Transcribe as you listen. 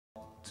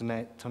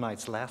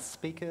Tonight's last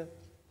speaker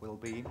will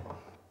be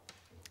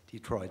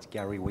Detroit's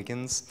Gary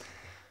Wiggins.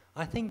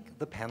 I think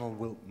the panel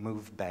will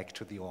move back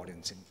to the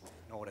audience in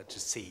order to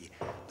see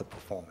the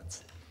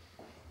performance.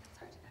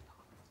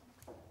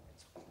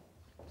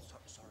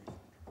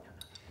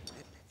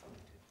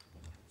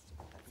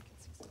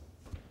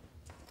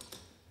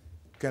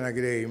 Can I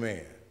get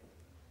amen?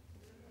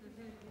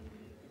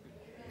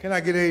 Can I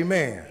get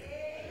amen?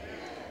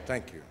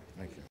 Thank you.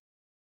 Thank you.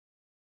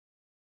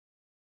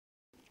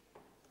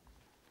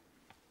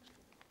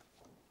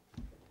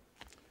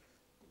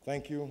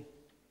 Thank you,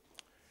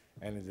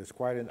 and it is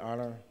quite an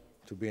honor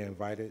to be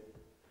invited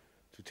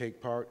to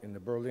take part in the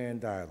Berlin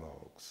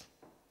Dialogues.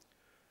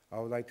 I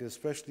would like to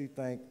especially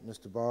thank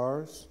Mr.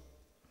 Bars,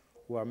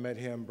 who I met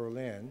here in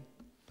Berlin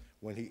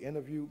when he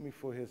interviewed me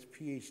for his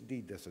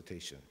PhD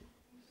dissertation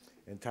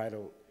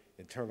entitled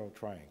Eternal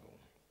Triangle.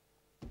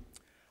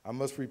 I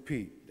must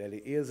repeat that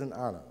it is an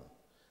honor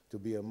to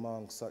be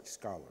among such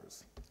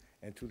scholars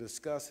and to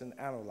discuss and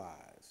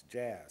analyze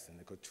jazz and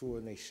the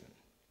Kulturnation.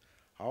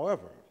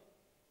 However,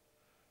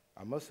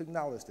 I must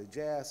acknowledge that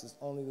jazz is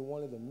only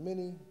one of the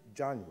many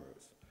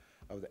genres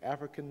of the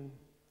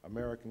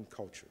African-American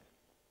culture.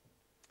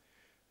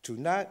 To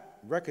not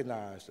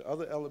recognize the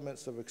other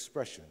elements of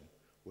expression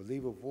will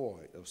leave a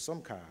void of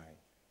some kind,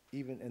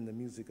 even in the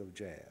music of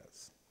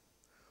jazz.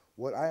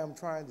 What I am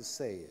trying to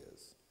say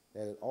is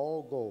that it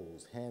all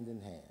goes hand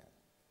in hand.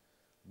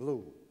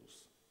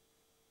 Blues,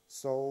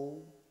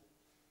 soul,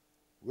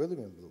 rhythm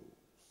and blues,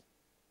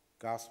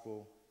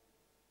 gospel,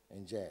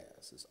 and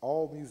jazz. It's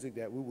all music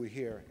that we will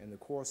hear in the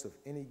course of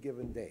any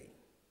given day.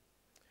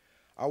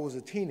 I was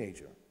a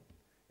teenager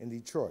in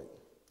Detroit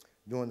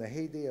during the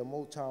heyday of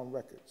Motown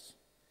Records.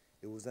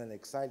 It was an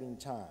exciting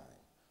time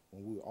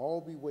when we would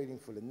all be waiting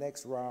for the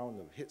next round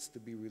of hits to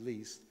be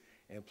released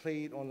and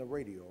played on the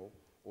radio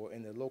or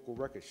in the local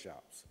record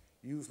shops,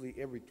 usually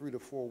every 3 to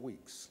 4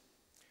 weeks.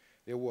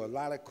 There were a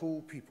lot of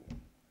cool people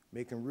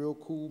making real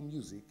cool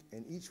music,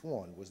 and each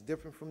one was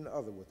different from the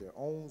other with their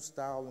own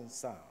style and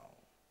sound.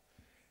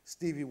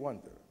 Stevie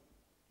Wonder,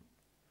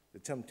 The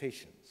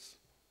Temptations,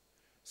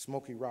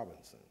 Smokey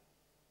Robinson,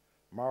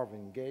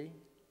 Marvin Gaye,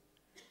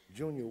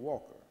 Junior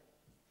Walker,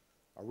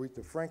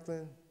 Aretha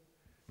Franklin,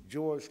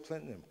 George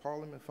Clinton, and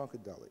Parliament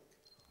Funkadelic.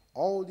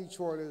 All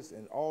Detroiters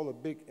and all a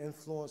big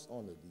influence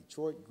on the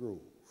Detroit groove.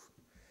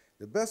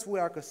 The best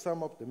way I could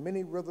sum up the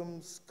many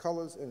rhythms,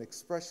 colors, and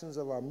expressions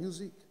of our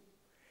music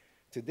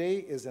today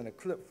is in a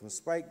clip from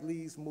Spike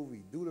Lee's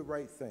movie, Do the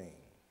Right Thing,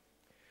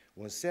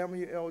 when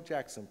Samuel L.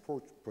 Jackson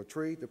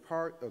portrayed the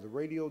part of the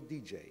radio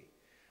DJ.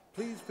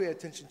 Please pay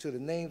attention to the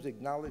names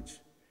acknowledged.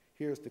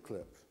 Here's the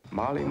clip.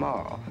 Marley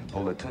Marl,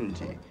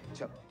 Olatunji,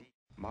 Chuck D.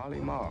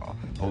 Marley Marl,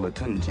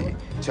 Olatunji,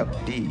 Chuck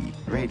D,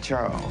 Ray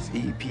Charles,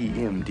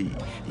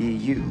 EPMD,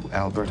 EU,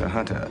 Alberta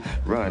Hunter,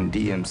 Run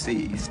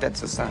DMC,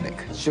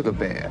 Stetsasonic, Sugar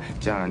Bear,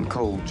 John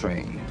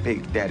Coltrane,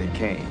 Big Daddy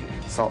Kane,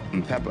 Salt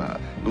and Pepper,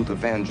 Luther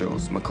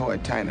Vandross, McCoy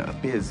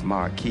Tyner, Biz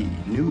Marquis,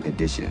 New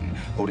Edition,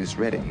 Otis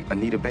Redding,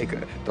 Anita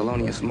Baker,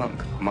 Thelonious Monk,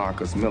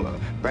 Marcus Miller,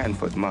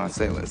 Branford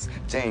Marsalis,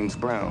 James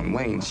Brown,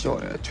 Wayne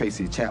Shorter,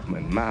 Tracy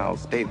Chapman,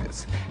 Miles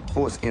Davis,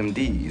 Force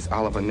MDs,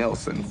 Oliver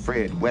Nelson,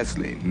 Fred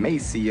Wesley,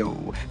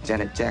 Maceo,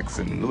 Janet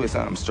Jackson, Louis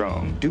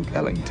Armstrong, Duke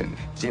Ellington,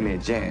 Jimmy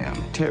Jam,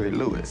 Terry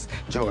Lewis,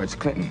 George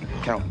Clinton,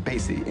 Count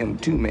Basie, M.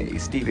 Toomey,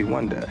 Stevie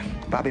Wonder,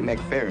 Bobby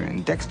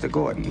McFerrin, Dexter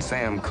Gordon,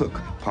 Sam Cooke,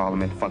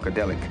 Parliament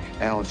Funkadelic,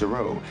 Al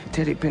Jarreau,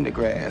 Teddy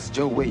Pendergrass,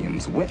 Joe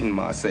Williams, Wynton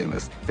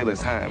Marsalis,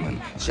 Phyllis Hyman,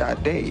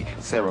 Sade,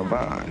 Sarah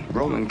Vaughan,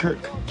 Roland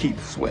Kirk,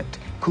 Keith Sweat,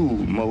 Cool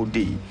Mo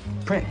D,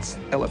 Prince,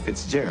 Ella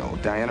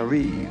Fitzgerald, Diana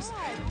Reeves,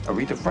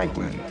 Aretha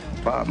Franklin,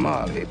 Bob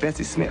Marley,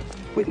 Bessie Smith,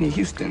 Whitney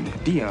Houston,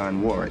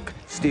 Dionne Warwick,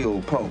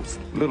 Steel Pulse,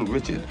 Little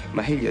Richard,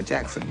 Mahalia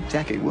Jackson,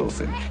 Jackie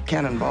Wilson,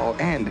 Cannonball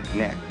and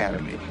Nat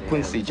Adderley,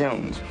 Quincy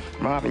Jones,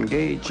 Marvin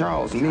Gaye,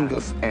 Charles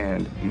Mingus,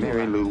 and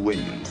Mary Lou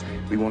Williams.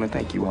 We want to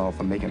thank you all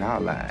for making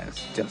our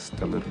lives just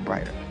a little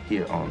brighter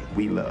here on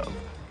We Love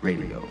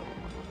Radio.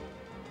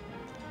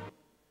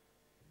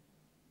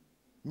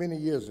 Many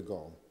years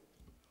ago,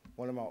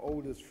 one of my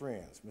oldest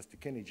friends, Mr.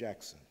 Kenny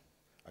Jackson,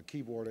 a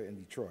keyboarder in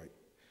Detroit,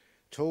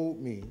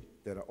 told me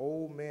that an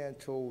old man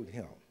told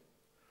him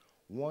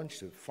one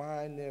should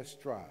find their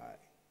stride,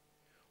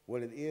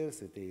 what it is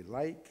that they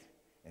like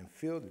and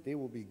feel that they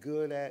will be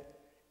good at,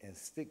 and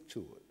stick to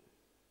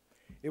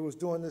it. It was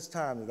during this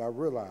time that I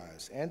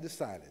realized and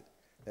decided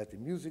that the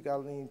music I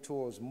lean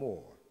towards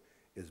more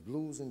is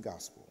blues and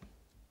gospel.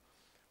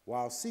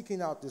 While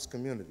seeking out this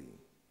community,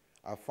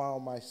 I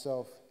found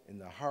myself in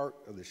the heart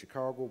of the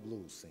Chicago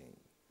blues scene.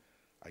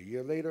 A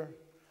year later,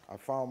 I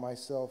found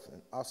myself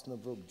in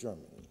Osnabrück,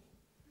 Germany.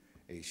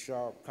 A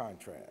sharp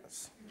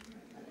contrast.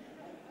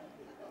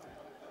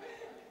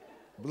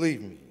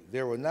 Believe me,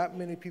 there were not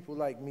many people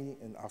like me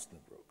in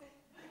Osnabrück.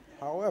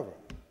 However,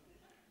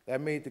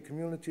 that made the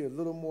community a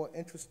little more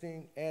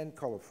interesting and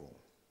colorful.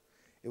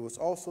 It was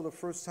also the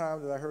first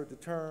time that I heard the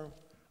term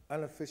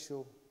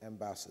unofficial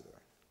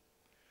ambassador.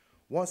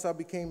 Once I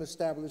became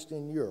established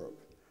in Europe,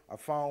 I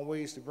found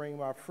ways to bring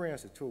my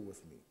friends to tour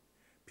with me,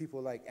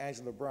 people like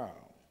Angela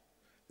Brown,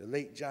 the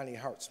late Johnny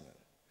Hartzman,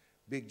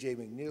 Big J.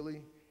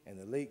 McNeely, and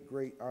the late,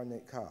 great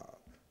Arnett Cobb.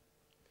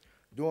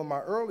 During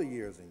my early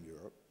years in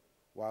Europe,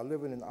 while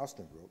living in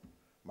Osnabrück,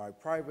 my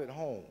private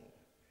home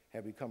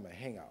had become a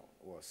hangout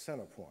or a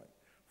center point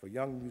for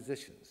young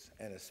musicians,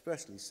 and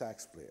especially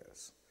sax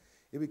players.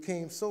 It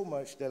became so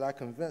much that I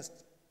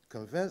convinced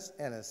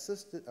and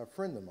assisted a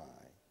friend of mine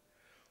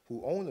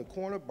who owned a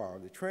corner bar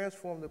to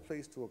transform the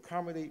place to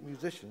accommodate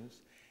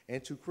musicians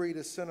and to create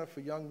a center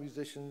for young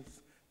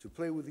musicians to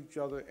play with each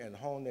other and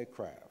hone their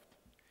craft.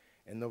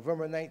 In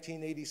November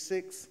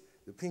 1986,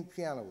 the Pink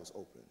Piano was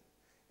opened.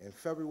 In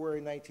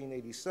February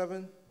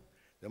 1987,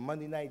 the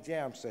Monday Night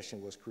Jam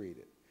session was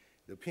created.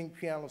 The Pink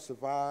Piano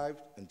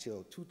survived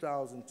until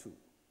 2002.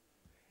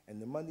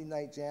 And the Monday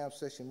Night Jam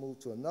session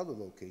moved to another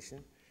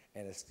location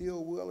and is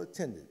still well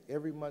attended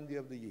every Monday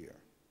of the year.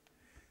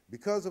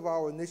 Because of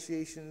our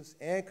initiations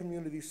and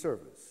community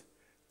service,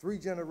 3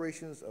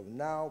 generations of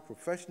now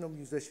professional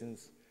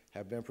musicians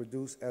have been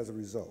produced as a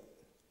result.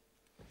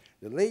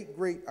 The late,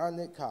 great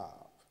Arnett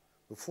Cobb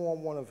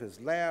performed one of his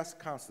last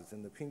concerts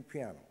in the Pink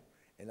Piano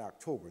in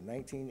October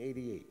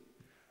 1988.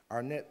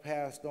 Arnett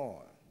passed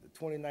on the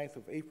 29th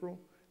of April,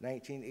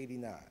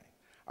 1989.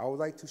 I would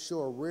like to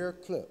show a rare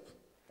clip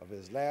of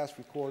his last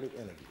recorded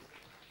interview.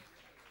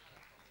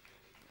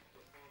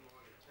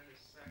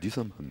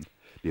 Dieser Mann,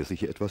 der sich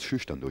hier etwas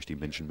schüchtern durch die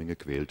Menschenmenge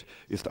quält,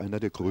 ist einer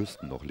der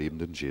größten noch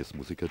lebenden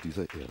Jazzmusiker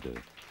dieser Erde.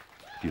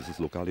 Dieses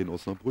Lokal in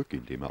Osnabrück,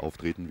 in dem er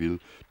auftreten will,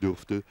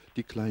 dürfte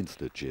die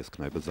kleinste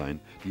Jazzkneipe sein,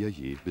 die er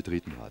je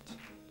betreten hat.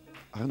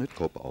 Arnett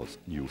Cobb aus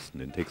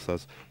Houston in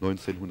Texas,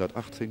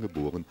 1918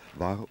 geboren,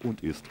 war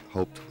und ist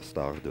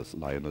Hauptstar des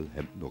Lionel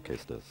Hampton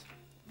Orchesters.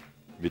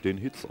 Mit den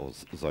Hits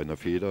aus seiner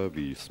Feder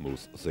wie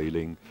Smooth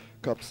Sailing,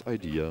 Cub's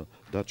Idea,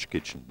 Dutch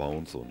Kitchen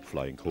Bounce und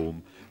Flying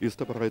Home ist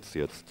er bereits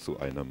jetzt zu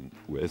einem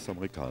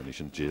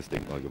US-amerikanischen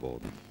Jazzdenkmal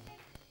geworden.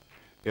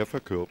 Er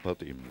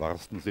verkörpert im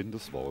wahrsten Sinn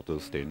des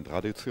Wortes den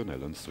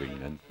traditionellen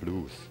Swing and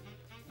Blues.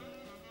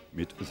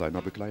 Mit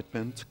seiner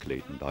Begleitband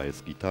Clayton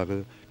Dyes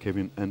Gitarre,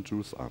 Kevin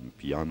Andrews am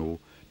Piano,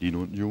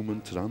 Dino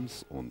Newman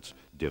Drums und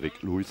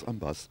Derek Lewis am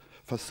Bass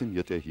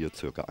fasziniert er hier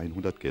ca.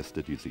 100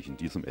 Gäste, die sich in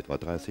diesem etwa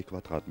 30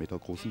 Quadratmeter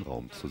großen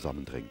Raum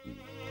zusammendrängten.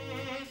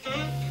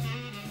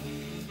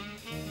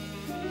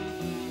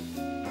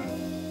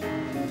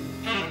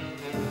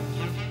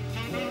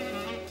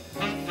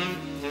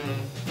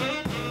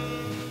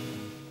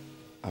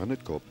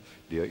 Arnett Cobb,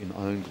 der in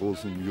allen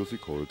großen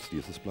Music Halls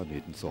dieses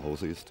Planeten zu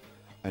Hause ist,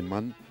 ein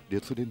Mann,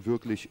 der zu den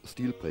wirklich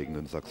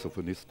stilprägenden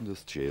Saxophonisten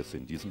des Jazz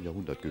in diesem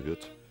Jahrhundert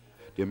gehört,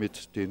 der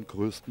mit den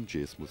größten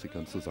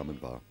Jazzmusikern zusammen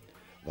war.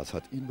 Was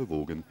hat ihn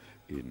bewogen,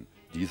 in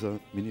dieser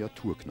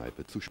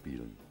Miniaturkneipe zu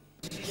spielen?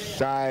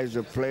 Size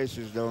of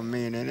places don't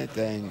mean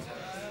anything.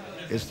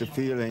 It's the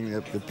feeling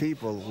of the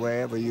people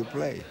wherever you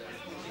play.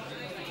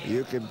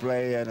 You can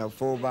play in a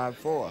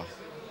 4x4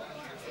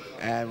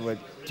 and with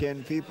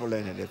 10 people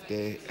in it. If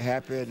they're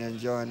happy and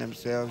enjoying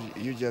themselves,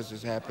 you're just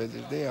as happy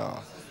as they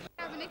are.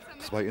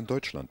 2 in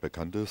Deutschland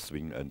bekannte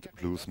Swing- and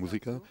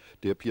Blues-Musiker,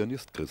 der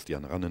Pianist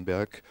Christian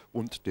Rannenberg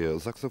und der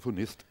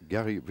Saxophonist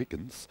Gary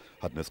Wiggins,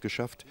 hatten es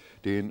geschafft,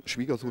 den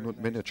Schwiegersohn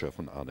und Manager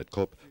von Arnett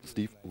Cobb,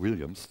 Steve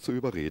Williams, zu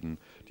überreden,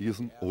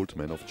 diesen Old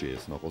Man of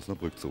Jazz nach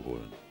Osnabrück zu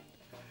holen.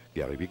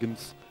 Gary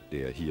Wiggins,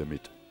 der hier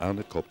mit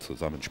Arnett Cobb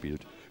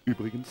zusammenspielt,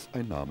 übrigens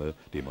ein Name,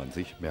 den man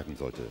sich merken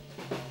sollte.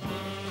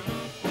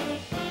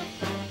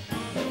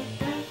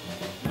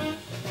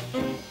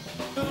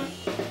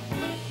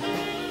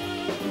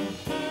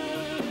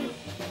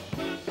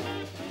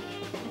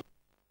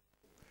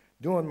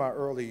 During my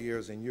early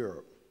years in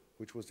Europe,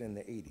 which was in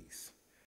the 80s,